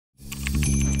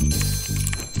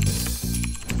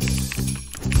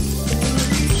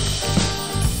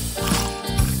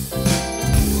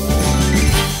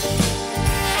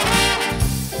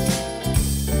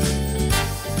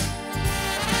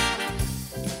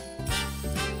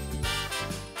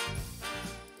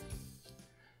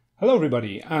Hello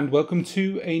everybody and welcome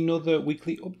to another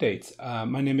weekly update.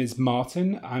 My name is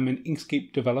Martin. I'm an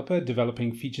Inkscape developer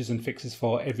developing features and fixes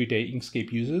for everyday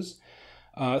Inkscape users.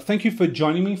 Thank you for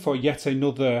joining me for yet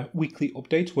another weekly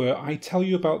update where I tell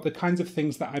you about the kinds of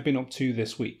things that I've been up to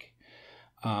this week.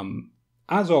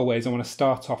 As always, I want to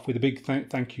start off with a big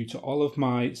thank you to all of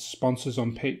my sponsors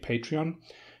on Patreon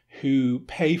who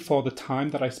pay for the time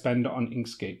that I spend on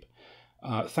Inkscape.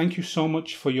 Thank you so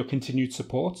much for your continued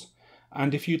support.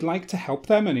 And if you'd like to help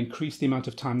them and increase the amount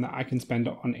of time that I can spend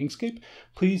on Inkscape,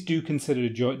 please do consider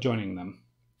joining them.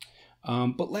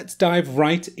 But let's dive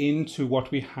right into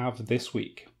what we have this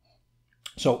week.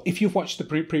 So if you've watched the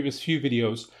previous few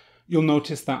videos, you'll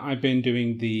notice that I've been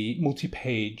doing the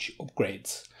multi-page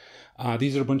upgrades.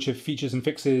 These are a bunch of features and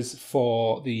fixes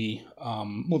for the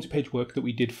multi-page work that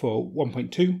we did for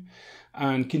 1.2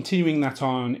 and continuing that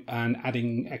on and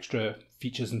adding extra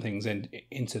features and things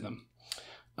into them.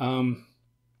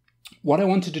 What I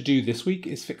wanted to do this week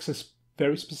is fix a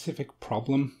very specific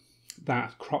problem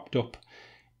that cropped up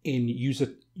in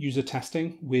user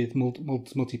testing with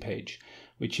multi-page,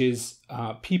 which is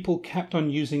people kept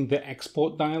on using the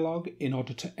export dialog in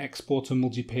order to export a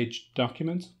multi-page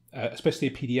document, especially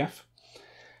a PDF,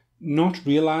 not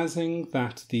realizing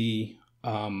that the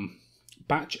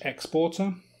batch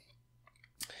exporter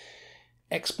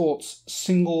exports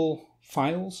single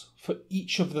files for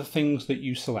each of the things that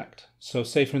you select. So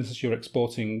say for instance you're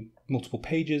exporting multiple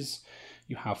pages,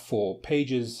 you have 4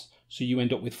 pages, so you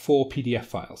end up with 4 PDF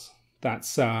files.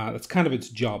 That's kind of its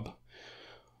job.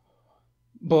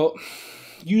 But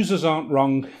users aren't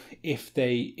wrong if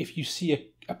you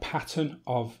see a pattern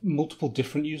of multiple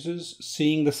different users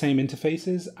seeing the same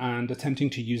interfaces and attempting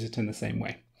to use it in the same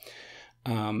way.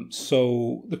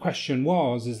 So the question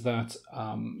is that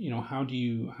how do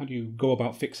you go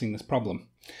about fixing this problem?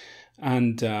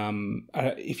 And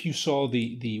if you saw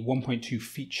the 1.2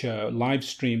 feature live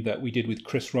stream that we did with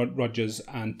Chris Rogers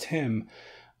and Tim,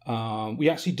 we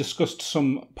actually discussed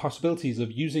some possibilities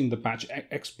of using the batch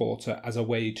exporter as a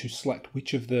way to select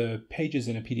which of the pages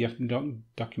in a PDF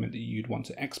document that you'd want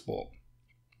to export.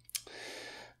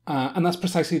 And that's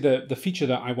precisely the feature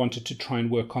that I wanted to try and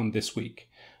work on this week.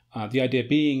 The idea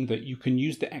being that you can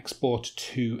use the export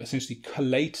to essentially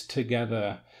collate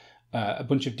together a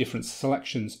bunch of different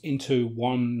selections into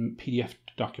one PDF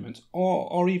document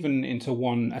or even into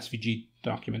one SVG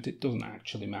document. It doesn't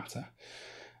actually matter.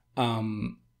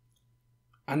 And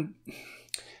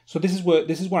so this is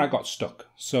where I got stuck.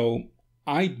 So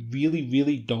I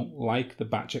really don't like the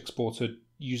batch exporter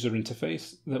user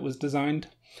interface that was designed.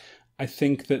 I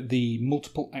think that the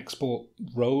multiple export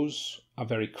rows are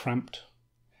very cramped,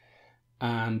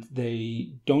 and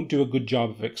they don't do a good job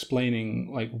of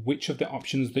explaining like which of the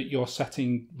options that you're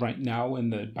setting right now in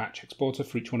the batch exporter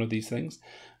for each one of these things,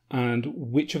 and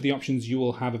which of the options you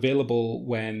will have available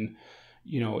when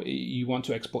you want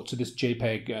to export to this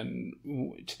JPEG and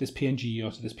to this PNG or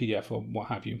to this PDF or what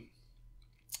have you.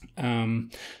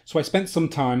 So I spent some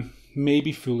time,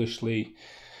 maybe foolishly,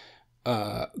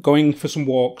 going for some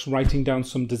walks, writing down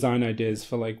some design ideas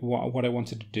for like what I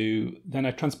wanted to do. Then I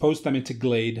transposed them into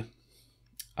Glade,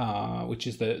 which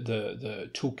is the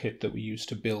toolkit that we use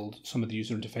to build some of the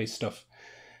user interface stuff.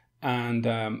 And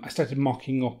I started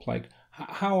mocking up like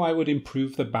how I would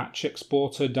improve the batch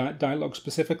exporter dialog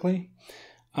specifically.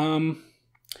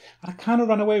 I kind of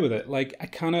ran away with it. Like I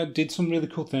kind of did some really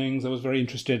cool things. I was very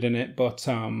interested in it, but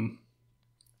it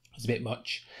was a bit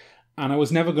much. And I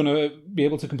was never going to be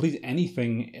able to complete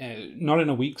anything, not in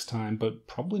a week's time, but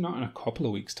probably not in a couple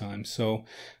of weeks' time. So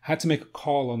I had to make a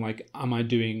call on like, am I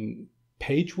doing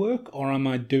page work or am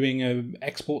I doing a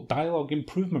export dialog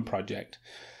improvement project?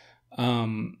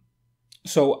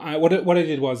 So what I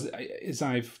did is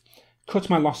I've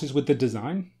cut my losses with the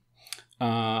design.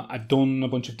 I've done a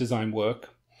bunch of design work,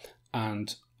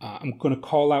 and I'm going to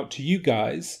call out to you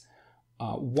guys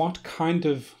what kind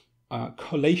of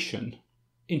collation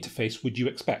interface would you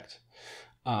expect?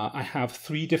 I have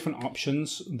 3 different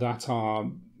options that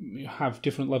have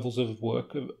different levels of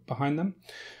work behind them.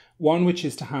 One which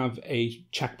is to have a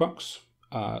checkbox,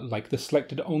 like the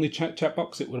selected only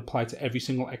checkbox. It would apply to every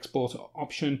single export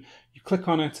option. You click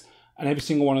on it and every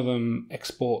single one of them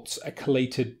exports a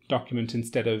collated document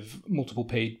instead of multiple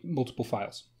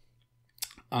files.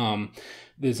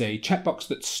 There's a checkbox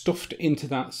that's stuffed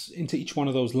into each one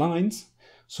of those lines,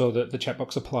 so that the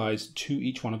checkbox applies to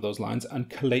each one of those lines and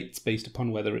collates based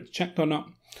upon whether it's checked or not.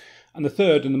 And the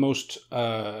third and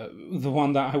the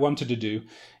one that I wanted to do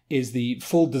is the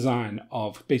full design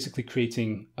of basically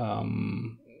creating,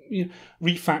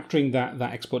 refactoring that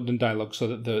export and dialog so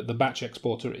that the batch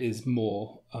exporter is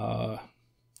more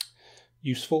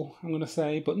useful, I'm going to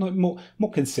say, but not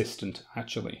more consistent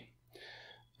actually.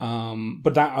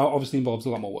 But that obviously involves a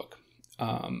lot more work.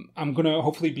 I'm going to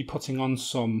hopefully be putting on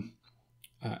some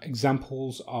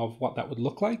examples of what that would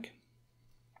look like.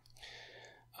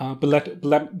 But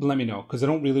let me know, because I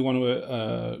don't really want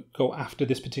to go after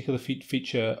this particular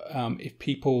feature if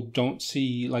people don't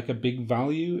see like a big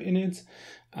value in it,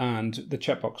 and the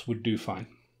checkbox would do fine.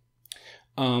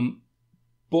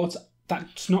 But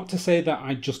that's not to say that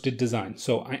I just did design.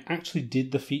 So I actually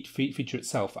did the feature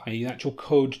itself. I actual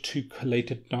code to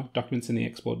collated documents in the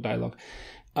export dialog.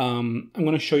 I'm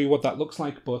going to show you what that looks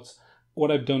like, but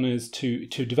what I've done is to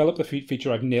develop the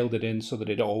feature, I've nailed it in so that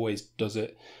it always does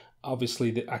it.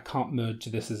 Obviously, I can't merge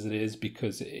this as it is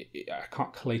because I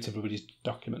can't collate everybody's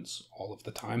documents all of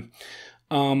the time.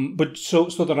 But so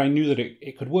that I knew that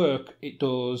it could work, it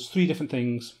does 3 different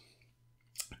things.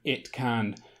 It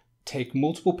can take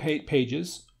multiple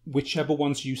pages, whichever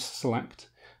ones you select,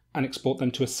 and export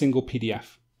them to a single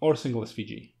PDF or a single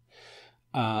SVG.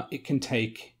 It can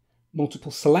take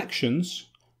multiple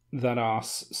selections that are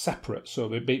separate. So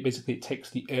basically it takes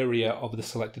the area of the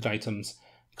selected items,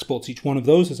 exports each one of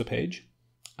those as a page,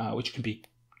 which can be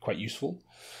quite useful.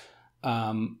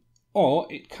 Or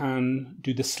it can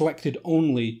do the selected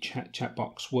only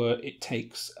checkbox, where it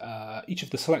takes each of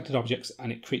the selected objects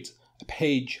and it creates a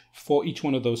page for each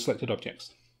one of those selected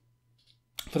objects.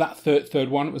 For that third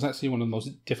one, it was actually one of the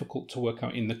most difficult to work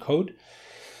out in the code.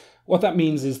 What that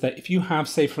means is that if you have,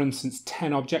 say, for instance,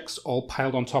 10 objects all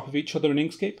piled on top of each other in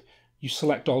Inkscape, you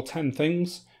select all 10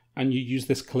 things and you use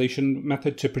this collation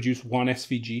method to produce one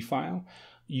SVG file,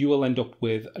 you will end up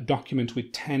with a document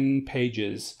with 10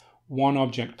 pages, 1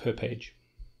 object per page.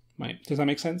 Right? Does that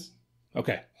make sense?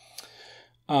 Okay.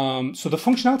 So the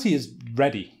functionality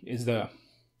is there.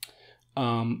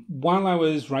 While I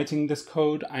was writing this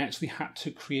code, I actually had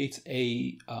to create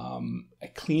a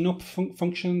cleanup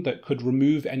function that could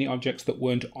remove any objects that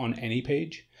weren't on any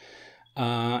page.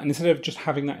 And instead of just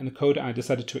having that in the code, I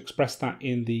decided to express that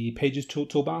in the Pages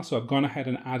toolbar. So I've gone ahead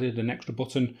and added an extra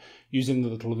button using the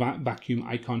little vacuum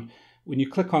icon. When you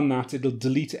click on that, it'll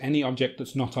delete any object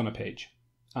that's not on a page.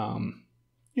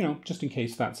 Just in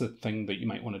case that's a thing that you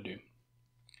might want to do.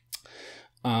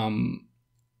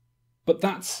 But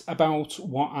that's about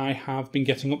what I have been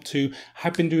getting up to. I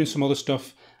have been doing some other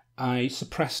stuff. I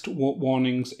suppressed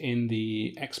warnings in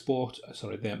the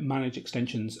the manage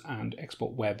extensions and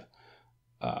export web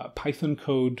Python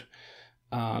code.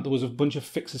 There was a bunch of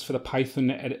fixes for the pattern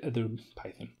editor. Do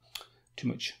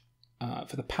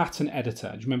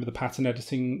you remember the pattern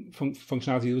editing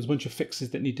functionality? There was a bunch of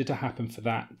fixes that needed to happen for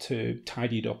that to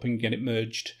tidy it up and get it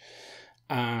merged.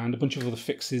 And a bunch of other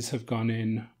fixes have gone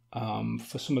in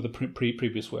for some of the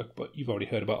previous work, but you've already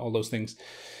heard about all those things.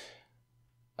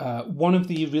 One of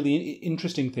the really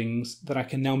interesting things that I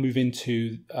can now move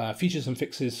into features and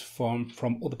fixes from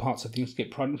other parts of the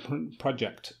Inkscape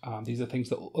project. These are things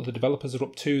that other developers are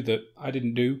up to that I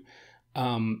didn't do.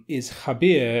 Is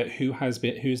Javier, who has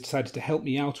decided to help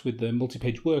me out with the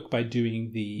multi-page work by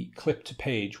doing the clip to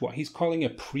page, what he's calling a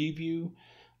preview,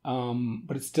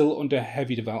 but it's still under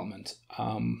heavy development.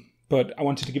 But I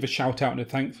wanted to give a shout out and a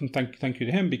thank you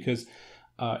to him, because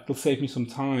it'll save me some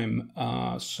time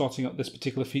sorting out this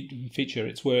particular feature.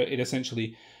 It's where it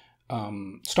essentially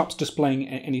stops displaying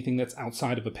anything that's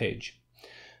outside of a page,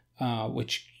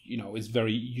 which is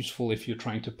very useful if you're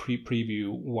trying to preview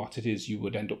what it is you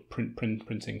would end up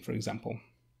printing, for example.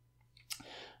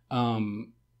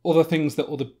 Other things that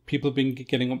other people have been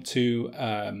getting up to,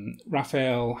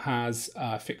 Raphael has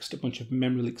fixed a bunch of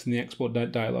memory leaks in the export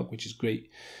dialog, which is great.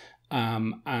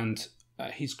 And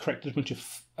he's corrected a bunch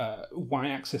of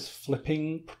y-axis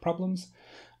flipping problems.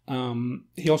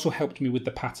 He also helped me with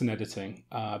the pattern editing.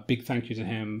 Big thank you to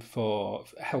him for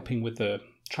helping with the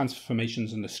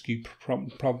transformations and the skew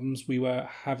problems we were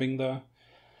having there.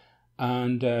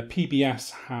 And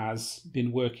PBS has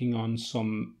been working on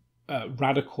some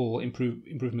radical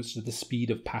improvements to the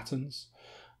speed of patterns.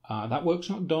 That work's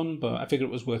not done, but I figured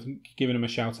it was worth giving him a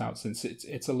shout out, since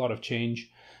it's a lot of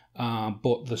change.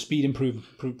 But the speed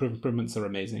improvements are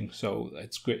amazing, so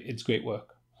it's great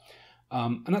work.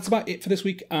 And that's about it for this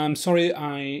week. Sorry,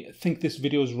 I think this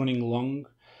video is running long,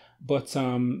 but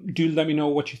do let me know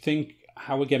what you think,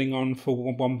 how we're getting on for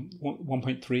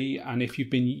 1.3, and if you've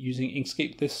been using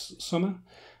Inkscape this summer.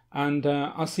 And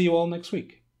I'll see you all next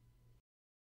week.